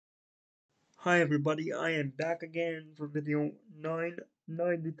Hi everybody, I am back again for video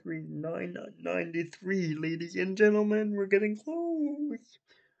 993, ladies and gentlemen, we're getting close.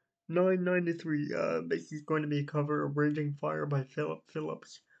 993, this is going to be a cover of Raging Fire by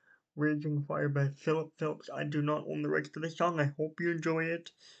Phillips. Raging Fire by Phillips. I do not own the rights to this song, I hope you enjoy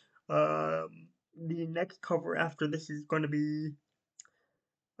it. The next cover after this is going to be,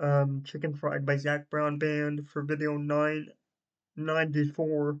 Chicken Fried by Zac Brown Band for video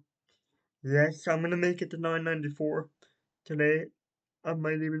 994. Yes, I'm gonna make it to 994 today. I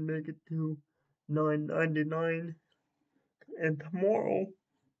might even make it to 999. And tomorrow,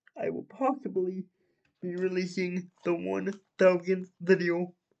 I will possibly be releasing the 1000th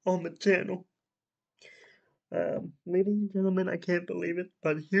video on the channel. Ladies and gentlemen, I can't believe it,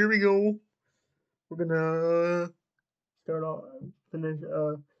 but here we go. We're gonna start off,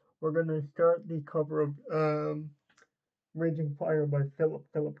 we're gonna start the cover of, Raging Fire by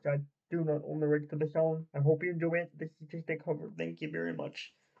Phillips. I do not own the rights to the song. I hope you enjoy it. This is just a cover. Thank you very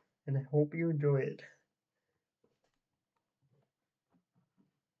much. And I hope you enjoy it.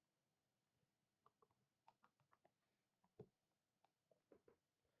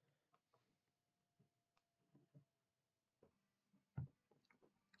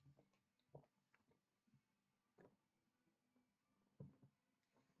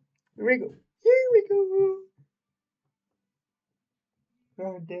 Here we go. Here we go.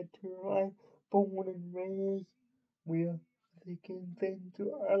 Our dead to life, born and raised. We are thinking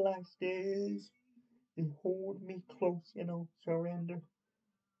into our last days. You hold me close and I'll surrender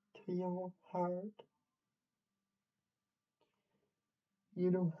to your heart.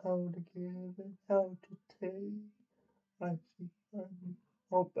 You know how to give and how to take. I see, I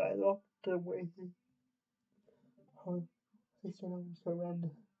hope I locked away. I said I'll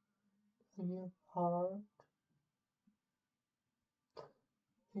surrender to your heart.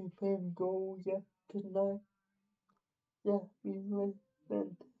 If him go yet tonight, yeah, we live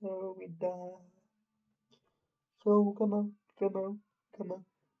until we die. So come on, come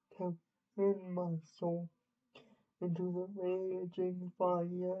in my soul, into the raging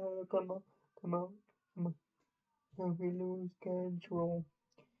fire. Come on, and we lose control,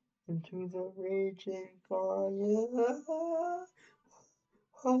 into the raging fire.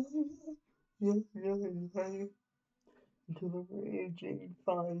 Fire, yeah, into the raging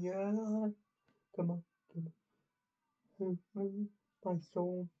fire. Come on, my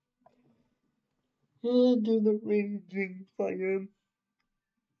soul, into the raging fire.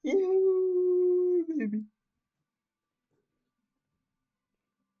 Yeah, baby.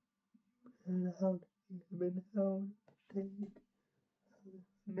 And how to give and how to take.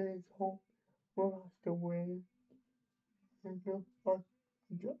 Make hope lost away. And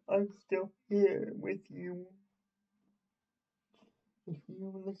I'm still here with you. If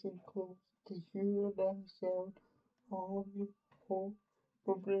you listen close to hear that sound, all your hope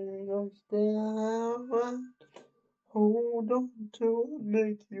will bring us down. Hold on to what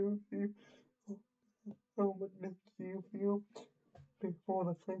makes you feel. Oh, what makes you feel before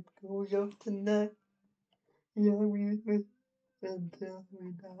the flame goes out tonight. Yeah, we live until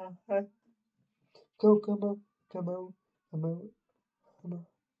we die. So come on, come on, come on, come on,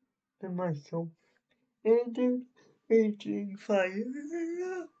 in my soul, into raging fire.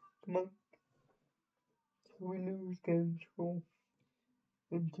 Come on, we lose control,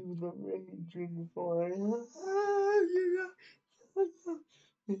 into the raging fire.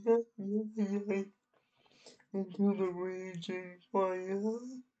 Yeah. Into the raging fire.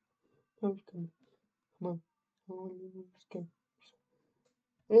 Okay, come on, we lose control,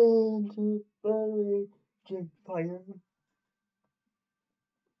 into the raging fire.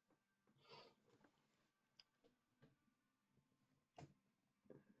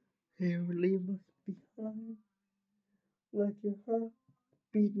 You leave us behind. Let your heart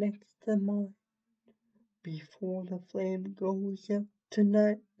beat next to mine before the flame goes out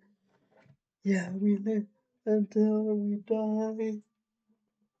tonight. Yeah, we live until we die.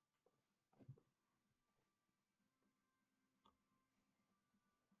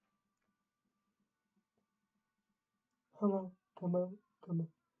 Come on, come on, come on.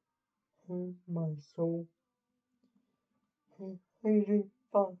 Here's my soul. Raging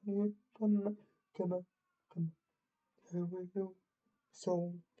fire. Come on, come on, come on. Here we go.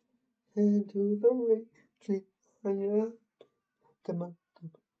 Soul. Into the raging fire. Come on,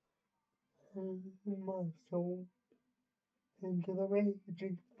 come on. Here's my soul. Into the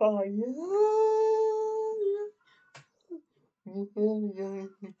raging fire. Yeah. Into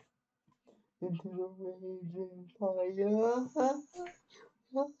the raging fire.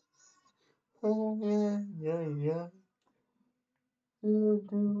 Yeah. into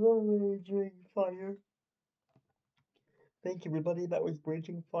the raging fire. Thank you, everybody. That was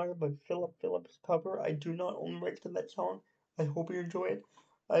Raging Fire by Phillips cover. I do not own rights to that song. I hope you enjoy it.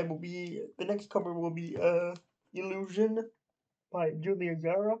 The next cover will be Illusion by Julia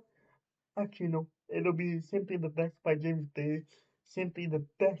Zara. Actually, no, it'll be Simply the Best by James Bay. Simply the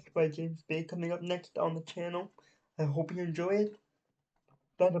Best by James Bay coming up next on the channel. I hope you enjoy it.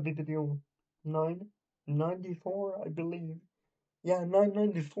 That'll be video 994, I believe. Yeah,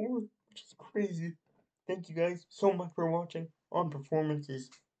 994, which is crazy. Thank you guys so much for watching on Performances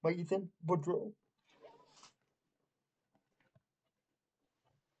by Ethan Boudreau.